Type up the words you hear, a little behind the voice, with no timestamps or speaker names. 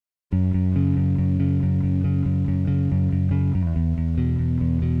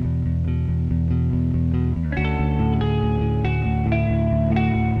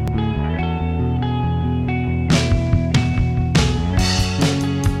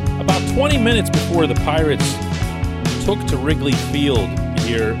20 minutes before the Pirates took to Wrigley Field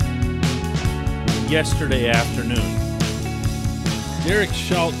here yesterday afternoon, Derek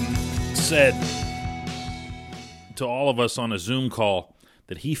Shelton said to all of us on a Zoom call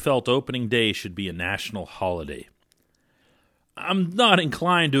that he felt opening day should be a national holiday. I'm not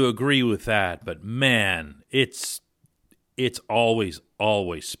inclined to agree with that, but man, it's always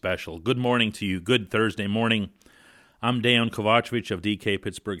special. Good morning to you. Good Thursday morning. I'm Dejan Kovacevic of DK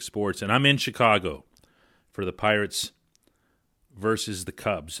Pittsburgh Sports, and I'm in Chicago for the Pirates versus the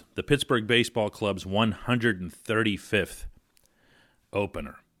Cubs, the Pittsburgh Baseball Club's 135th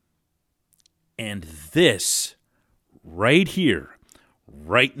opener. And this, right here,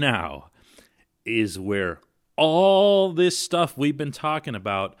 right now, is where all this stuff we've been talking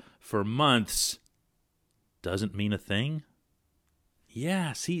about for months doesn't mean a thing.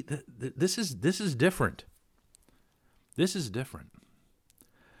 Yeah, see, this is different. This is different.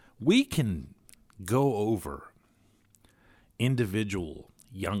 We can go over individual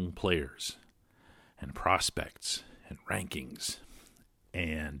young players and prospects and rankings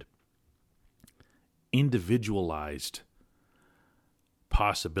and individualized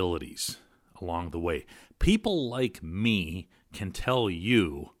possibilities along the way. People like me can tell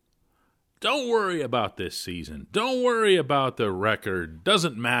you, don't worry about this season. Don't worry about the record.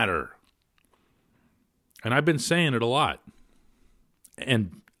 Doesn't matter. And I've been saying it a lot.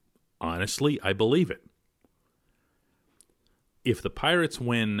 And honestly, I believe it. If the Pirates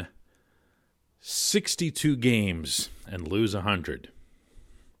win 62 games and lose 100,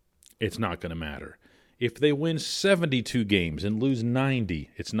 it's not going to matter. If they win 72 games and lose 90,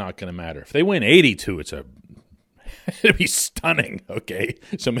 it's not going to matter. If they win 82, it'd be stunning, okay?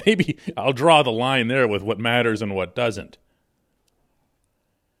 So maybe I'll draw the line there with what matters and what doesn't.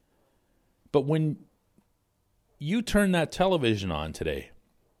 But when you turn that television on today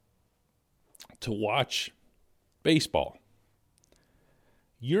to watch baseball,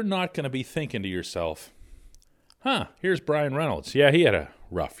 you're not going to be thinking to yourself, here's Bryan Reynolds. Yeah, he had a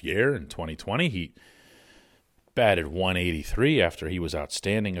rough year in 2020. He batted .183 after he was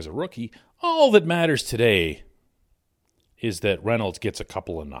outstanding as a rookie. All that matters today is that Reynolds gets a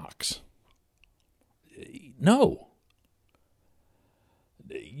couple of knocks. No.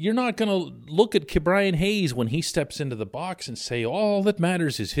 You're not going to look at Ke'Bryan Hayes when he steps into the box and say, all that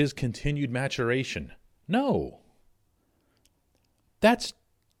matters is his continued maturation. No. That's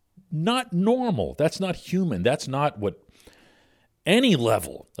not normal. That's not human. That's not what any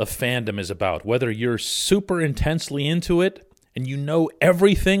level of fandom is about. Whether you're super intensely into it and you know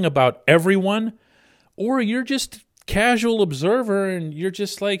everything about everyone, or you're just casual observer and you're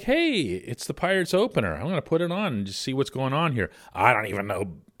just like, hey, it's the Pirates opener. I'm going to put it on and just see what's going on here. I don't even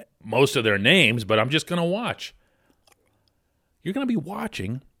know most of their names, but I'm just going to watch. You're going to be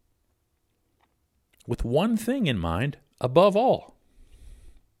watching with one thing in mind above all.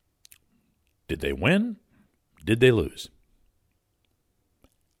 Did they win? Did they lose?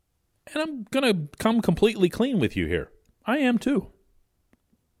 And I'm going to come completely clean with you here. I am too.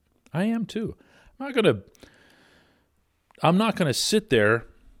 I'm not going to sit there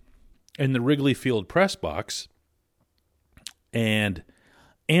in the Wrigley Field press box and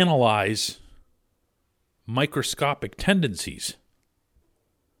analyze microscopic tendencies.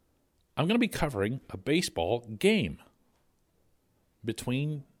 I'm going to be covering a baseball game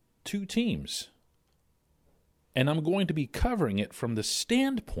between two teams. And I'm going to be covering it from the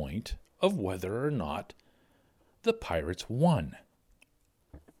standpoint of whether or not the Pirates won.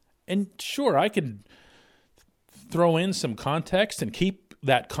 And sure, I can throw in some context and keep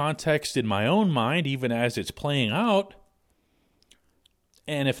that context in my own mind even as it's playing out.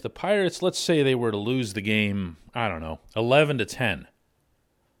 And if the Pirates, let's say they were to lose the game, 11-10,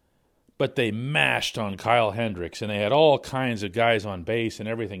 but they mashed on Kyle Hendricks and they had all kinds of guys on base and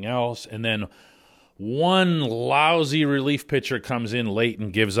everything else, and then one lousy relief pitcher comes in late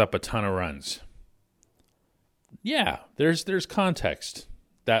and gives up a ton of runs. Yeah, there's context.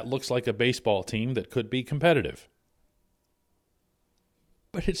 That looks like a baseball team that could be competitive.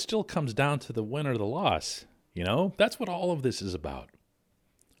 But it still comes down to the win or the loss. You know, that's what all of this is about.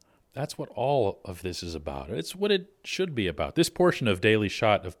 It's what it should be about. This portion of Daily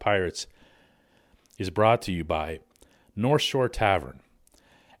Shot of Pirates is brought to you by North Shore Tavern.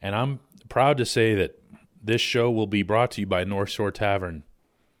 And I'm proud to say that this show will be brought to you by North Shore Tavern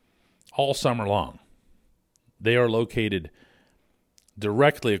all summer long. They are located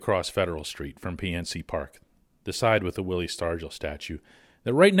directly across Federal Street from PNC Park, the side with the Willie Stargell statue.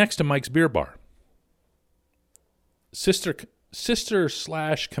 They're right next to Mike's Beer Bar.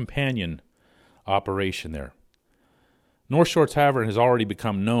 Sister/companion operation there. North Shore Tavern has already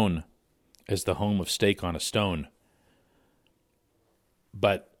become known as the home of Steak on a Stone.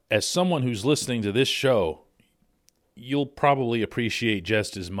 But as someone who's listening to this show, you'll probably appreciate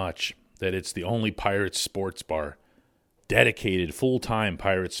just as much that it's the only Pirates sports bar, dedicated full-time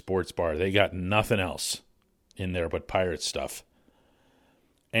Pirates sports bar. They got nothing else in there but Pirates stuff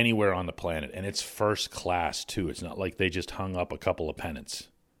anywhere on the planet. And it's first class, too. It's not like they just hung up a couple of pennants.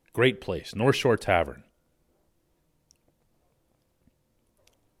 Great place, North Shore Tavern.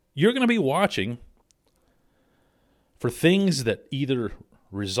 You're going to be watching for things that either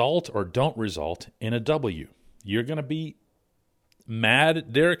result or don't result in a W. You're going to be mad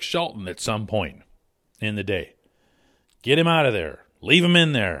at Derek Shelton at some point in the day. Get him out of there. Leave him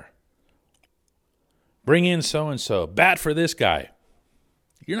in there. Bring in so-and-so. Bat for this guy.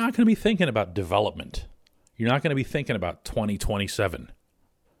 You're not going to be thinking about development. You're not going to be thinking about 2027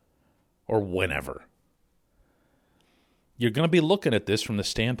 or whenever. You're going to be looking at this from the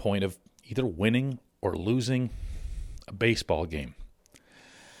standpoint of either winning or losing a baseball game.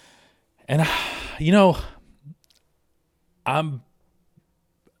 And,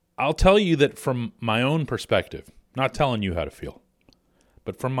 I'll tell you that from my own perspective, not telling you how to feel,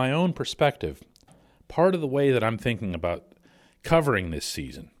 but from my own perspective, part of the way that I'm thinking about covering this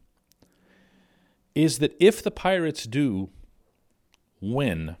season is that if the Pirates do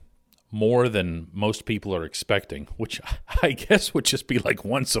win more than most people are expecting, which I guess would just be like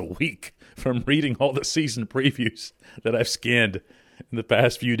once a week from reading all the season previews that I've scanned in the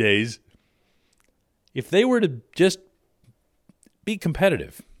past few days, if they were to just be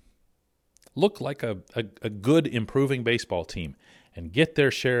competitive, look like a good improving baseball team, and get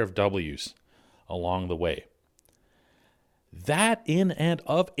their share of W's along the way, that in and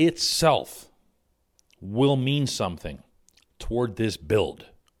of itself will mean something toward this build,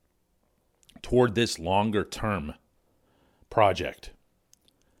 toward this longer-term project.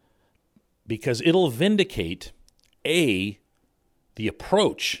 Because it'll vindicate, A, the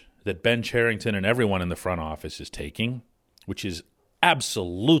approach that Ben Cherington and everyone in the front office is taking, which is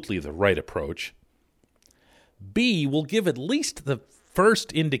absolutely the right approach. B, will give at least the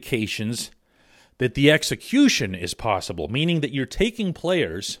first indications that the execution is possible, meaning that you're taking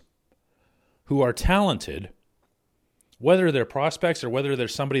players who are talented, whether they're prospects or whether they're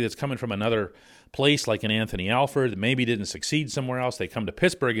somebody that's coming from another place like an Anthony Alford that maybe didn't succeed somewhere else. They come to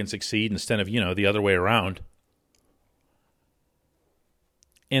Pittsburgh and succeed instead of, the other way around.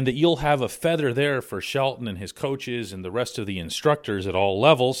 And that you'll have a feather there for Shelton and his coaches and the rest of the instructors at all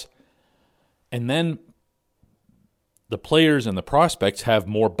levels. And then the players and the prospects have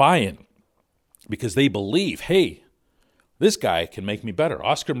more buy-in because they believe, hey, this guy can make me better.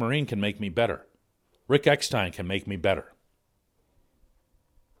 Oscar Marin can make me better. Rick Eckstein can make me better.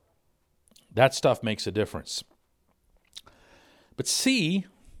 That stuff makes a difference. But C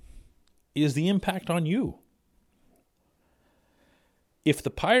is the impact on you. If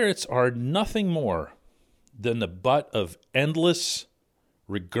the Pirates are nothing more than the butt of endless,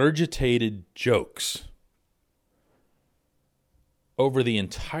 regurgitated jokes over the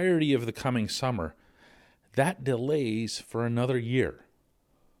entirety of the coming summer, that delays for another year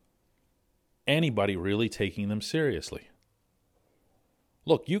anybody really taking them seriously.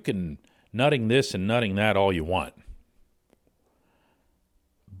 Look, you can nutting this and nutting that all you want.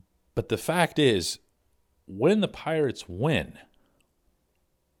 But the fact is, when the Pirates win,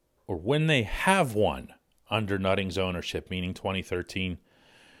 or when they have won under Nutting's ownership, meaning 2013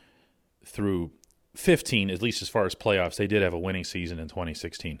 through 15, at least as far as playoffs, they did have a winning season in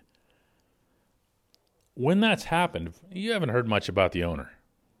 2016. When that's happened, you haven't heard much about the owner.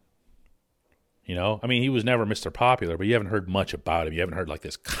 He was never Mr. Popular, but you haven't heard much about him. You haven't heard like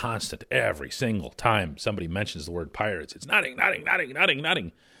this constant every single time somebody mentions the word Pirates. It's Nutting.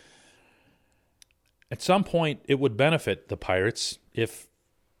 At some point, it would benefit the Pirates if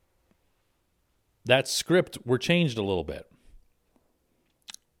that script were changed a little bit.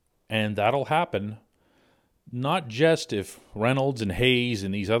 And that'll happen not just if Reynolds and Hayes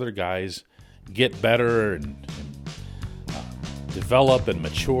and these other guys get better and develop and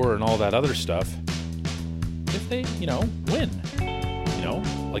mature and all that other stuff. If they, win,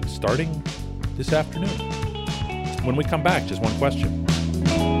 like starting this afternoon. When we come back, just one question.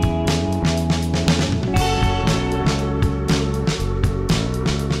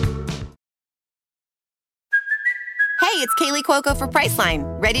 Hey, it's Kaylee Cuoco for Priceline.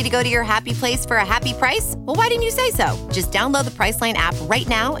 Ready to go to your happy place for a happy price? Well, why didn't you say so? Just download the Priceline app right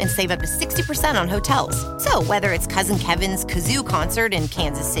now and save up to 60% on hotels. So whether it's Cousin Kevin's Kazoo Concert in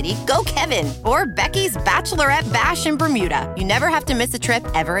Kansas City, go Kevin, or Becky's Bachelorette Bash in Bermuda, you never have to miss a trip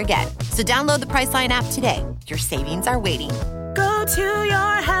ever again. So download the Priceline app today. Your savings are waiting. Go to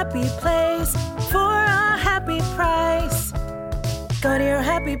your happy happy place for a happy price. Go to your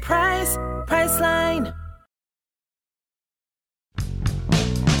happy price, Priceline.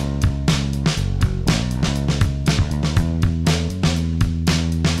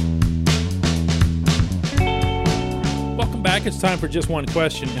 Welcome back. It's time for Just One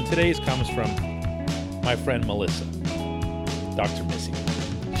Question, and today's comes from my friend Melissa, Dr. Missy.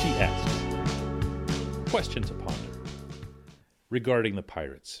 She asks, question to ponder regarding the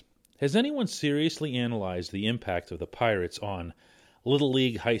Pirates. Has anyone seriously analyzed the impact of the Pirates on Little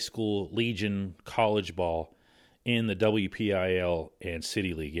League, high school, Legion, college ball in the WPIL and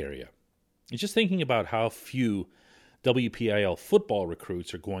City League area? It's just thinking about how few WPIL football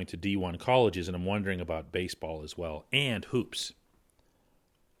recruits are going to D1 colleges, and I'm wondering about baseball as well, and hoops.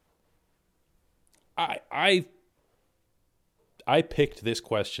 I picked this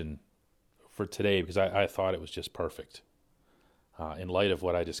question for today because I thought it was just perfect in light of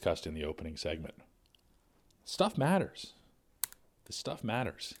what I discussed in the opening segment. Stuff matters. The stuff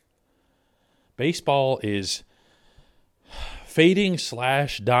matters. Baseball is fading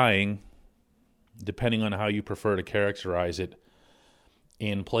 / dying, depending on how you prefer to characterize it,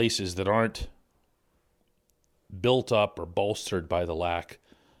 in places that aren't built up or bolstered by the lack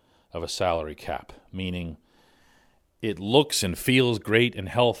of a salary cap, meaning it looks and feels great and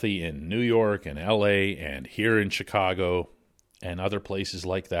healthy in New York and LA and here in Chicago and other places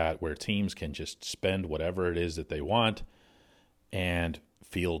like that where teams can just spend whatever it is that they want and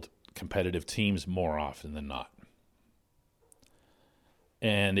field competitive teams more often than not.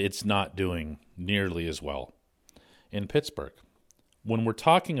 And it's not doing nearly as well in Pittsburgh. When we're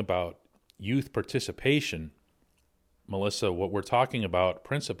talking about youth participation, Melissa, what we're talking about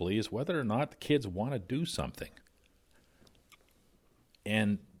principally is whether or not the kids want to do something.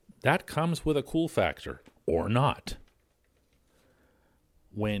 And that comes with a cool factor, or not.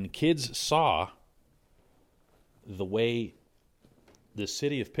 When kids saw the way the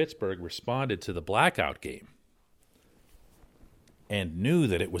city of Pittsburgh responded to the blackout game and knew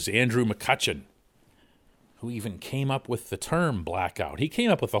that it was Andrew McCutcheon who even came up with the term blackout. He came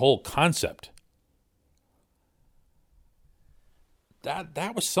up with the whole concept.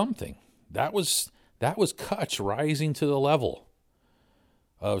 That was something. That was Kutch rising to the level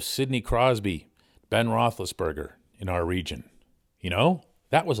of Sidney Crosby, Ben Roethlisberger in our region. You know,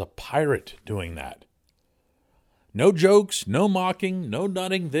 that was a pirate doing that. No jokes, no mocking, no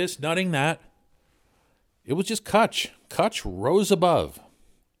nutting this, nutting that. It was just Kutch. Kutch rose above.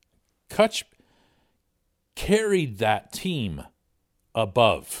 Kutch carried that team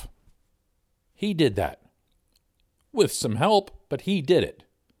above. He did that. With some help, but he did it.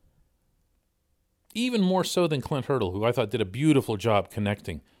 Even more so than Clint Hurdle, who I thought did a beautiful job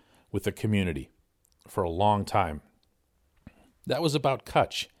connecting with the community for a long time. That was about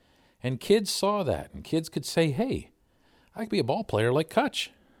Kutch. And kids saw that, and kids could say, hey, I could be a ball player like Kutch.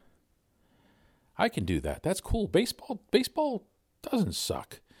 I can do that. That's cool. Baseball doesn't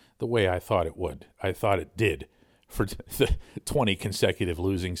suck the way I thought it would. I thought it did for the 20 consecutive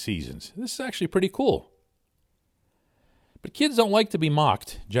losing seasons. This is actually pretty cool. But kids don't like to be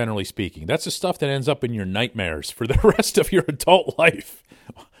mocked, generally speaking. That's the stuff that ends up in your nightmares for the rest of your adult life.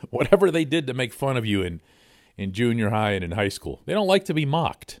 Whatever they did to make fun of you in junior high and in high school. They don't like to be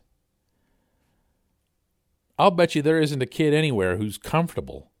mocked. I'll bet you there isn't a kid anywhere who's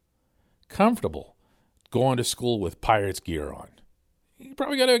comfortable going to school with Pirates gear on. You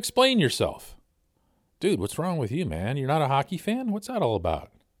probably got to explain yourself. Dude, what's wrong with you, man? You're not a hockey fan? What's that all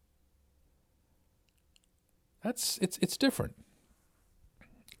about? It's different.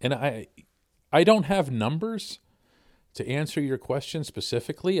 And I don't have numbers to answer your question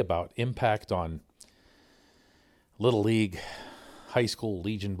specifically about impact on Little League, high school,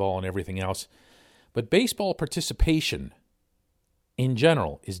 Legion ball, and everything else. But baseball participation in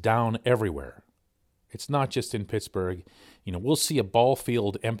general is down everywhere. It's not just in Pittsburgh. You know, we'll see a ball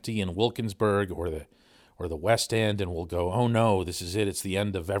field empty in Wilkinsburg or the West End, and we'll go, oh no, this is it. It's the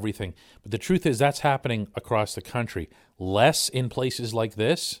end of everything. But the truth is that's happening across the country. Less in places like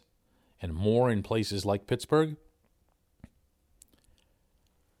this and more in places like Pittsburgh.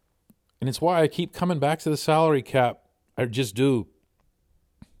 And it's why I keep coming back to the salary cap. I just do.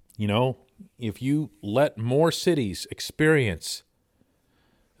 You know, if you let more cities experience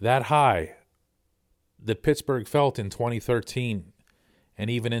that high that Pittsburgh felt in 2013 and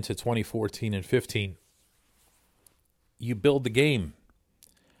even into 2014 and 15, you build the game,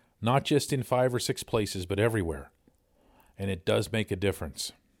 not just in 5 or 6 places, but everywhere. And it does make a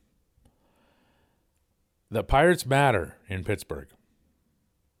difference. The Pirates matter in Pittsburgh.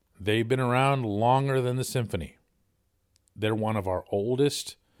 They've been around longer than the Symphony. They're one of our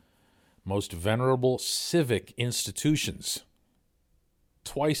oldest most venerable civic institutions,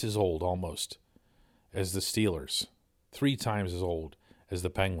 twice as old almost as the Steelers, 3 times as old as the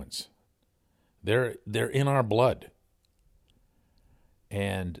Penguins. They're in our blood.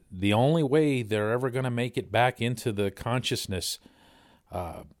 And the only way they're ever going to make it back into the consciousness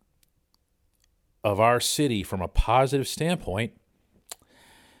of our city from a positive standpoint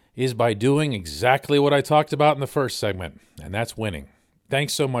is by doing exactly what I talked about in the first segment, and that's winning.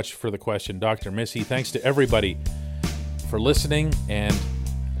 Thanks so much for the question, Dr. Missy. Thanks to everybody for listening, and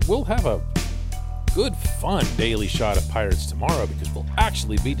we'll have a good, fun daily shot of Pirates tomorrow because we'll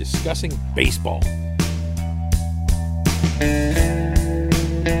actually be discussing baseball.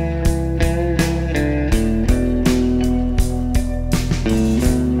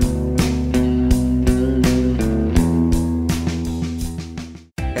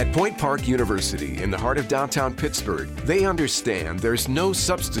 At Point Park University in the heart of downtown Pittsburgh, they understand there's no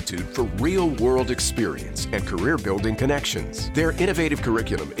substitute for real-world experience and career-building connections. Their innovative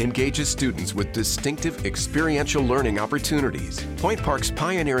curriculum engages students with distinctive experiential learning opportunities. Point Park's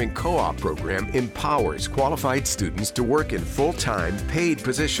pioneering co-op program empowers qualified students to work in full-time, paid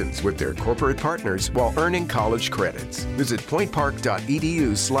positions with their corporate partners while earning college credits. Visit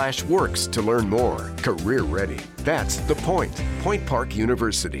pointpark.edu/works to learn more. Career ready. That's the point. Point Park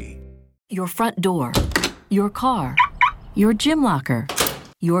University. Your front door, your car, your gym locker,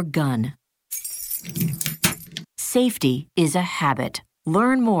 your gun. Safety is a habit.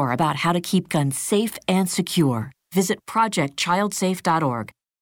 Learn more about how to keep guns safe and secure. Visit ProjectChildSafe.org.